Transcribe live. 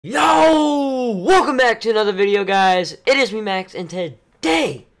Yo! Welcome back to another video, guys. It is me, Max, and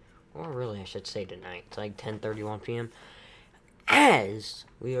today, or really I should say tonight, it's like 10:31 p.m. As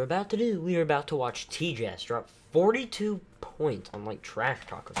we are about to watch Tjass drop 42 points on like trash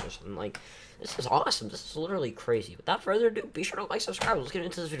talkers or something. Like, this is awesome. This is literally crazy. Without further ado, be sure to like, subscribe. Let's get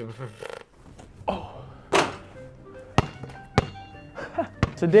into this video.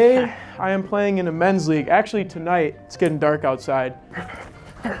 Today, I am playing in a men's league. Actually, tonight, it's getting dark outside.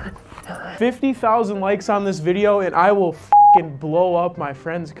 50,000 likes on this video and I will f***ing blow up my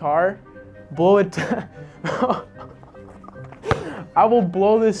friend's car. Blow it. I will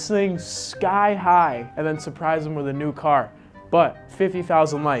blow this thing sky high and then surprise him with a new car. But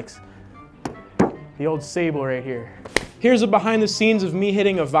 50,000 likes. The old Sable right here. Here's a behind the scenes of me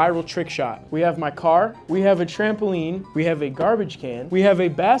hitting a viral trick shot. We have my car, we have a trampoline, we have a garbage can, we have a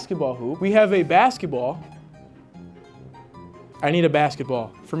basketball hoop, we have a basketball. I need a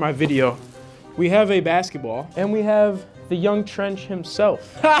basketball for my video. We have a basketball, and we have the young Trench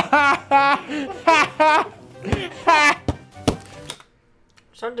himself. I'm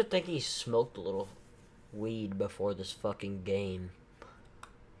starting to think he smoked a little weed before this fucking game.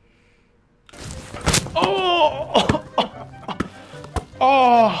 Oh!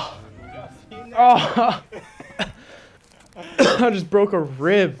 Oh! Oh! I just broke a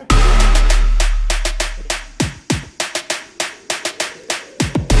rib.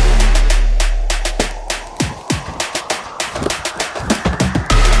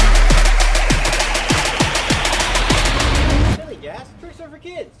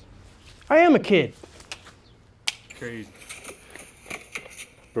 I am a kid. Crazy.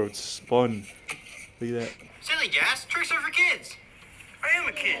 Bro, it's spun. Look at that. Silly Tjass, tricks are for kids. I am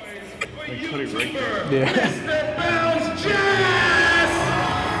a kid. Like, put it right there. Yeah. Tjass!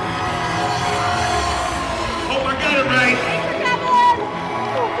 Hope I got it right.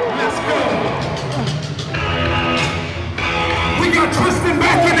 Let's go. We got Tristan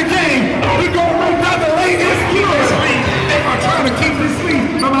back in the game. We gonna run down the lane. They are trying to keep this lead.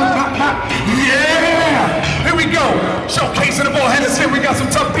 Yeah! Here we go. Showcasing the ball. Headers here. We got some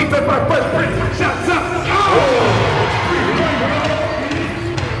tough defense by first break. Shots up.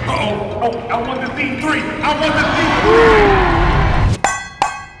 Oh, I want the D3. I want the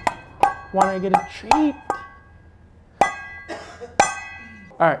D3. Want to get a treat?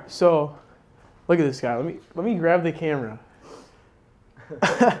 All right, so look at this guy. Let me grab the camera.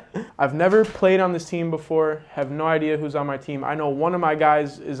 I've never played on this team before, have no idea who's on my team. I know one of my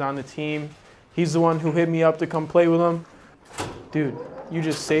guys is on the team. He's the one who hit me up to come play with him. Dude, you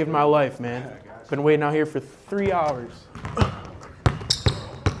just saved my life, man. Been waiting out here for 3 hours.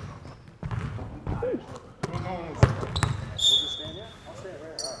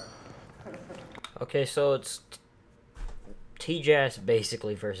 Okay, so it's Tjass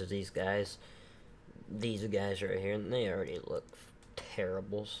basically versus these guys. These guys right here, and they already look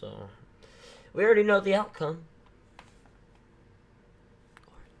terrible, so we already know the outcome.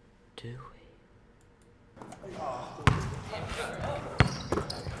 Or do we?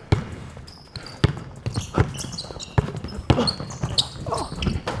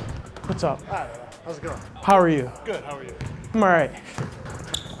 What's up? Hi, how's it going? How are you? Good, how are you? I'm all right.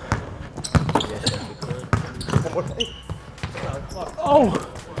 Oh!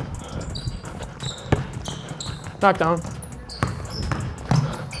 Knockdown.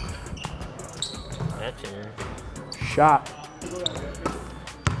 That's it. Shot.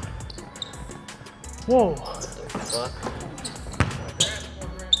 Whoa. What the fuck?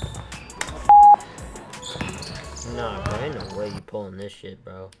 Nah, bro, ain't no way you pulling this shit,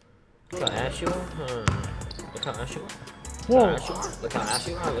 bro. Look how ass you are. Look how ass you are. Whoa. Look how ass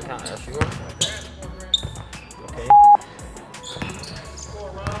you are. Look how ass you are. Okay.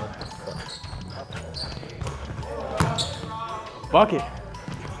 Bucket.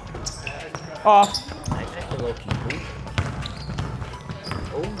 Off.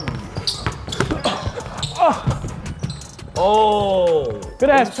 Oh. Good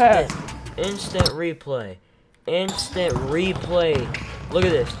ass pass. Instant replay. Instant replay. Look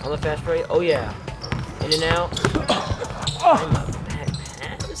at this. On the fast break. Oh yeah. In and out. And the back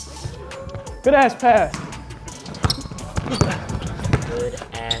pass. Good ass pass. Good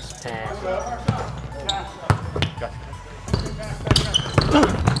ass pass.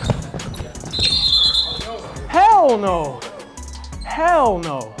 Hell no. Hell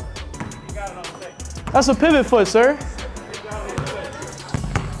no. That's a pivot foot, sir.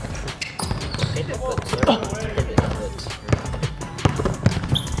 Pivot foot, sir. Pivot foot, sir.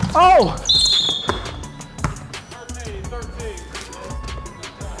 Oh!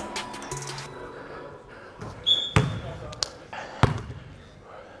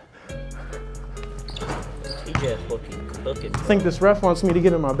 Tjass looking cooking. I think this ref wants me to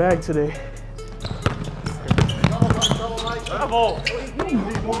get in my bag today.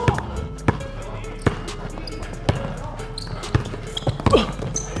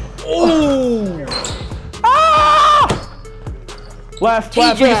 Oh! Ah! Left, we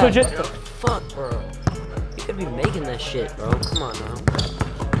can switch it. What the fuck, bro? You could be making that shit, bro. Come on now.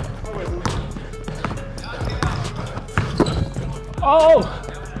 Oh!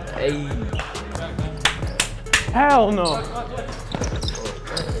 Hey. Hell no. What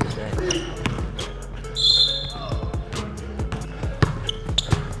is that?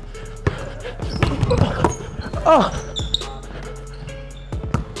 Oh!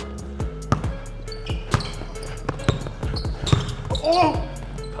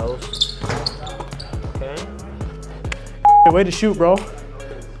 Post. Okay. Way to shoot, bro.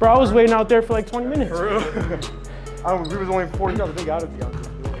 Bro, I was waiting out there for like 20 minutes. We was only 40 yards. They got to be out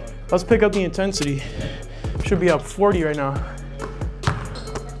there. Let's pick up the intensity. Should be up 40 right now.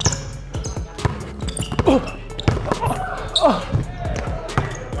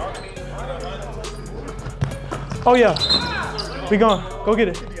 Oh yeah. We gone. Go get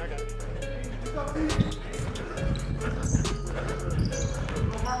it.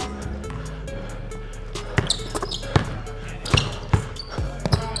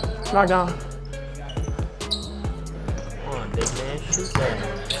 Knock down. Come on, big man. Shoot that.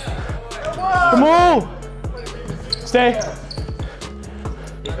 Come on. Stay.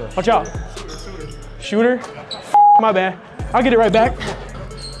 Watch out. Shooter. My bad. I'll get it right back.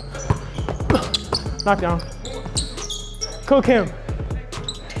 Knock down. Cook him.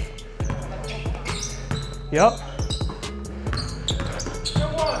 Yep.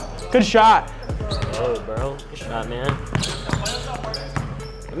 Good shot. Oh, bro. Good shot, man.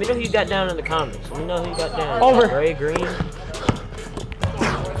 Let me know who you got down in the comments. Let me know who you got down. Over. Gray, green.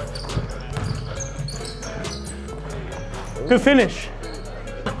 Good finish.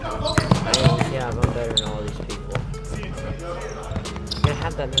 Yeah, I'm better than all these people. You gotta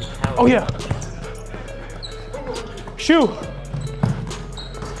have that mentality. Oh yeah. Shoot.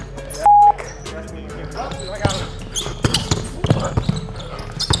 Oh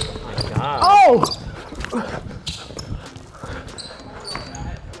my god. Oh!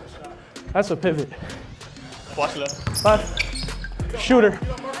 That's a pivot. Watch left. Left. Shooter.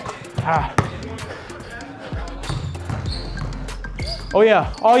 Ah. Oh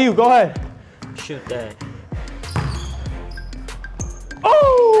yeah, all you, go ahead. Shoot that.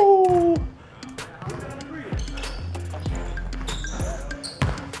 Oh!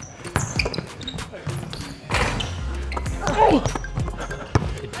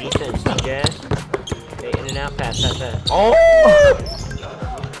 Good defense, Tjass. Okay, in and out, pass. Oh!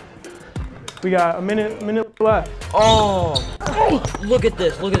 We got a minute left. Oh! Look at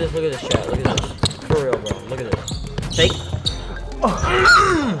this, chat. Look at this. For real, bro. Look at this. Take.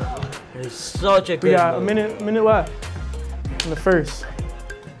 It is such a good We got a move. minute left in the first.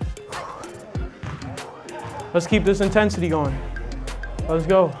 Let's keep this intensity going. Let's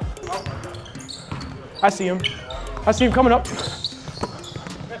go. I see him. I see him coming up.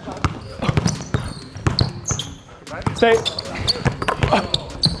 Stay.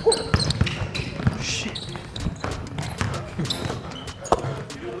 Shit.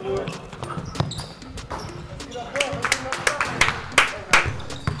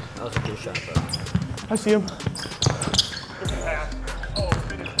 That was a good shot, bro. I see him.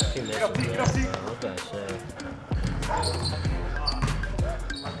 He missed it, yeah. What did I say?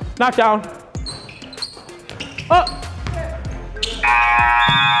 Knock down. Up.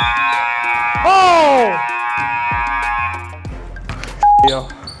 Oh! Yo.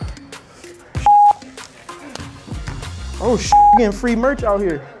 Oh, getting free merch out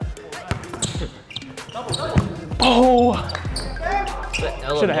here. Oh!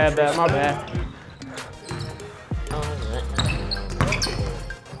 Should have had that, my bad. Oh, that.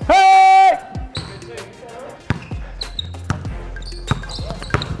 Hey!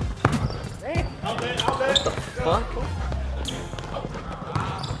 Fuck?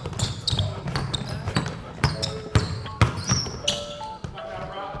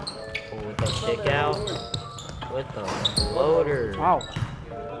 Oh, with the kick out. With the floater. Wow.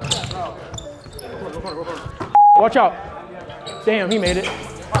 Watch out. Damn, he made it.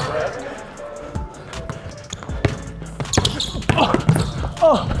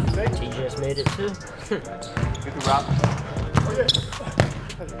 He just made it too. Get the route.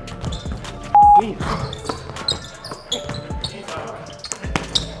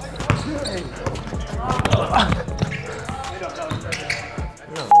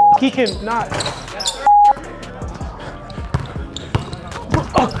 No. He can not.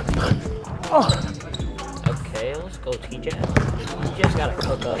 Oh, Tjass. Tjass gotta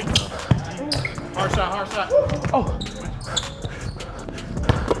cook up. Hard shot. Oh.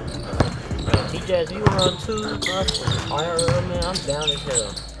 Tjass, you run too, bro. Fire, man, I'm down as hell.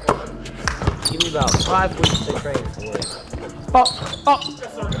 Give me about 5 weeks to train for it. Oh.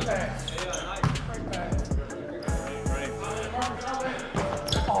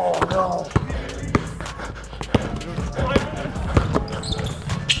 Oh no.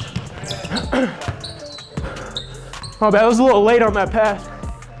 My bad, I was a little late on that pass.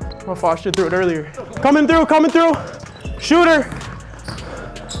 I thought I should throw it earlier. Coming through. Shooter.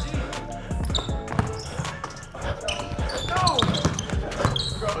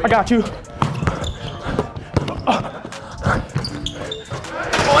 I got you.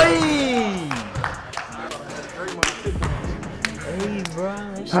 Hey, bro,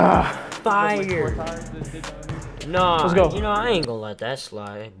 that's fire. Nah, let's go. You know, I ain't gonna let that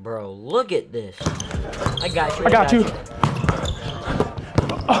slide. Bro, look at this. I got you. I got you.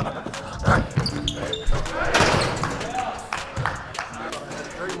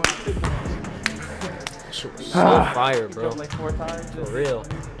 Shit was so fire, bro. For real.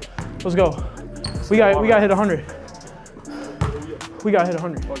 Let's go. We got hit 100. We got hit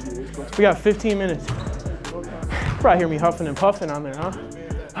 100. We got 15 minutes. Probably hear me huffing and puffing on there, huh?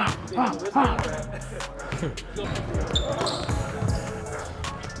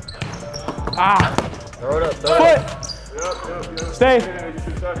 Throw it up. Stay.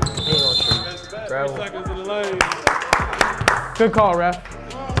 Good call, ref.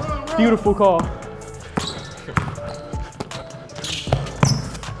 Beautiful call.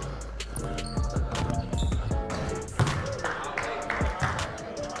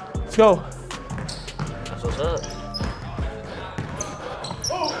 Let's go. That's what's up.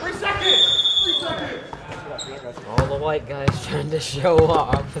 Oh, 3 seconds! All the white guys trying to show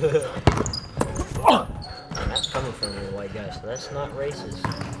off. That's coming from the white guys, so that's not racist.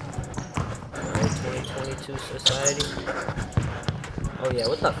 Alright, 2022 society. Oh yeah,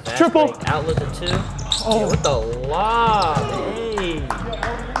 with the fast Triple. break, outlet to 2. Oh. Yeah, with the lob. Hey.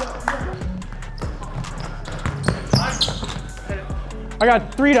 I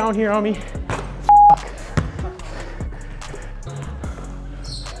got 3 down here on me.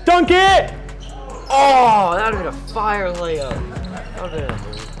 Dunk it! Oh, that would have been a fire layup. That would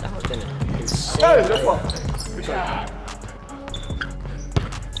have been insane. Hey, that's one.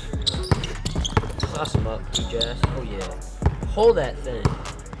 Sauce him up, Tjass. Oh yeah. Hold that thing.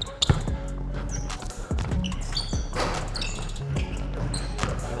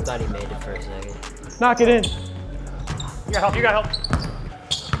 I thought he made it for a second. Knock it in. You got help.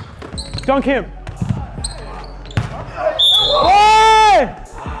 Dunk him. Hey!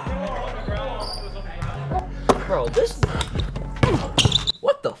 Bro, this.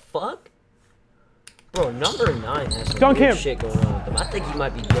 What the fuck? Bro, number 9 has some Dunk weird him. shit going on with him. I think he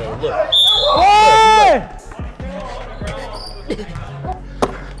might be gay. Look. Hey!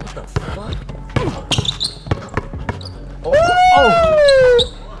 What the fuck? Oh.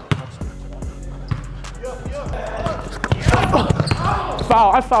 Foul.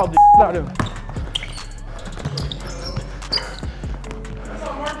 I fouled the out of him.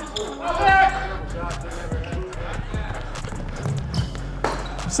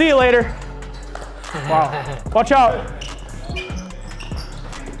 See you later. Wow. Watch out.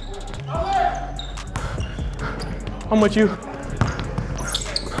 I'm with you.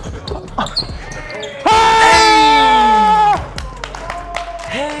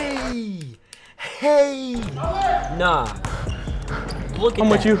 Hey! Nah. Look at I'm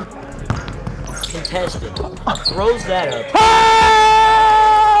that. with you. Contested. Throws that up.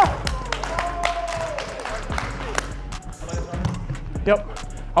 Yep.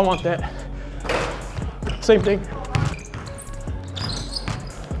 I want that. Same thing.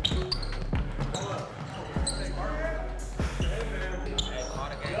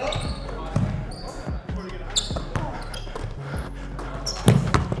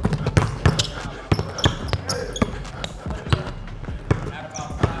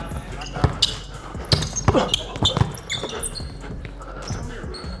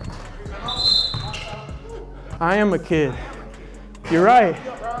 I am a kid. You're right.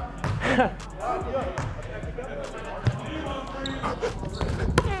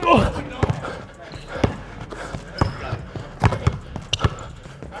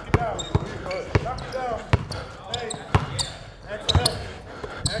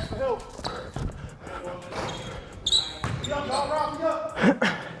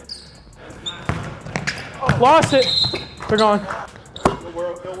 Lost it. They're gone.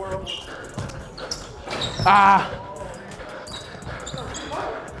 Ah.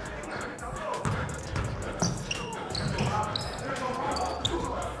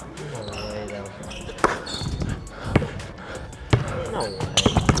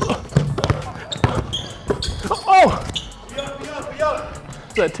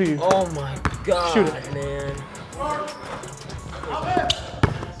 that to you. Oh my god, Shoot it. man.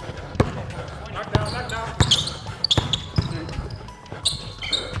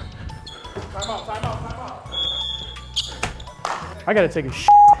 I gotta take a shit.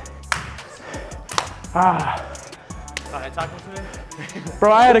 Ah.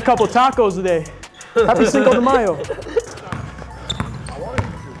 Bro, I had a couple tacos today. Happy Cinco de Mayo.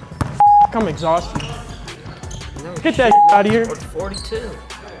 I'm exhausted. No Get shit, that man. out of here. 42.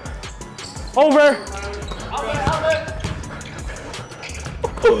 Over.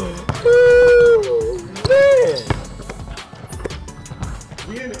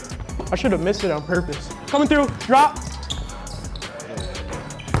 I should have missed it on purpose. Coming through. Drop.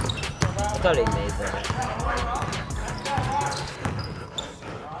 I thought he made that.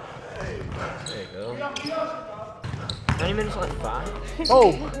 There you go. 20 minutes left, 5.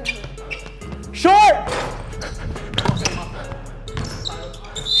 Oh. Short.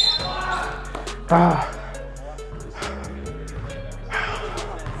 Ah.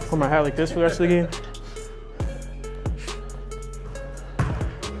 Put my hat like this for the rest of the game.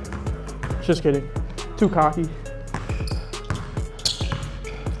 Just kidding. Too cocky.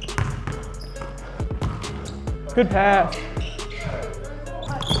 Good pass.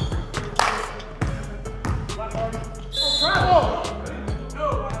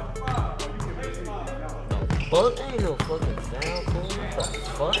 But that ain't no fucking foul, fool. What the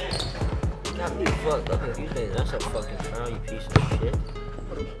fuck? You got me fucked up if you think that's a fucking foul, you piece of shit.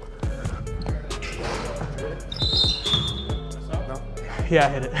 Yeah, I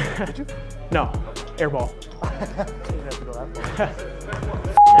hit it. Did you? No. Air ball.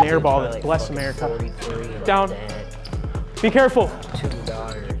 An air ball that bless America. Down. Be careful. $2.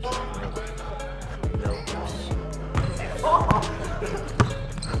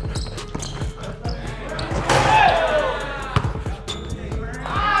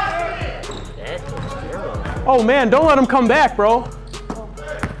 Oh man, don't let him come back, bro.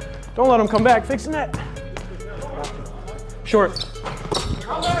 Don't let him come back. Fixing that. Short.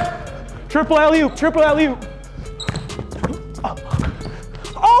 Triple alley-oop, triple alley-oop.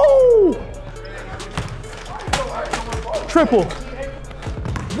 Oh! Triple.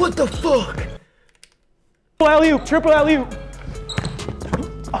 What the fuck? Triple alley-oop, triple alley-oop.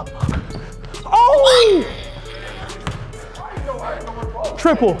 Oh!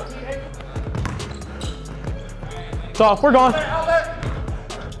 Triple. It's off, we're gone.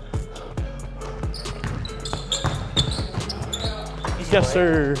 Yes,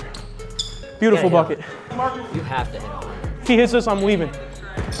 sir. Beautiful bucket. You have to hit on. If he hits this, I'm leaving.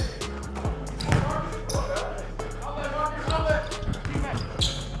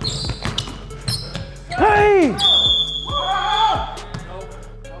 Hey!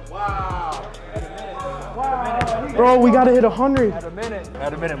 Bro, we gotta hit 100. At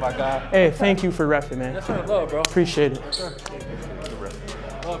a minute, my guy. Hey, thank you for reffing, man. That's what I love, bro. Appreciate it.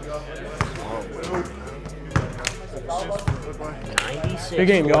 Good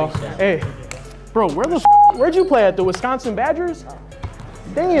game, y'all. Hey, bro, where'd you play at? The Wisconsin Badgers?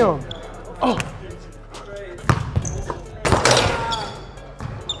 Damn. Oh.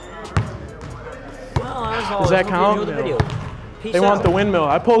 Well, does that count? No. They want the windmill.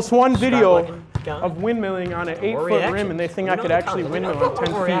 I post one video Subscribe, of windmilling on an 8-foot reaction. rim, and they think Let I me could know in the actually comments. windmill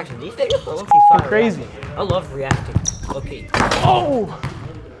on More 10 reaction. feet. These videos are low-key fire Crazy. reaction. I love reacting. Okay. Oh!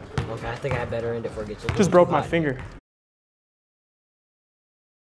 Okay, I think I better end it before it gets a little Just broke my hot. finger.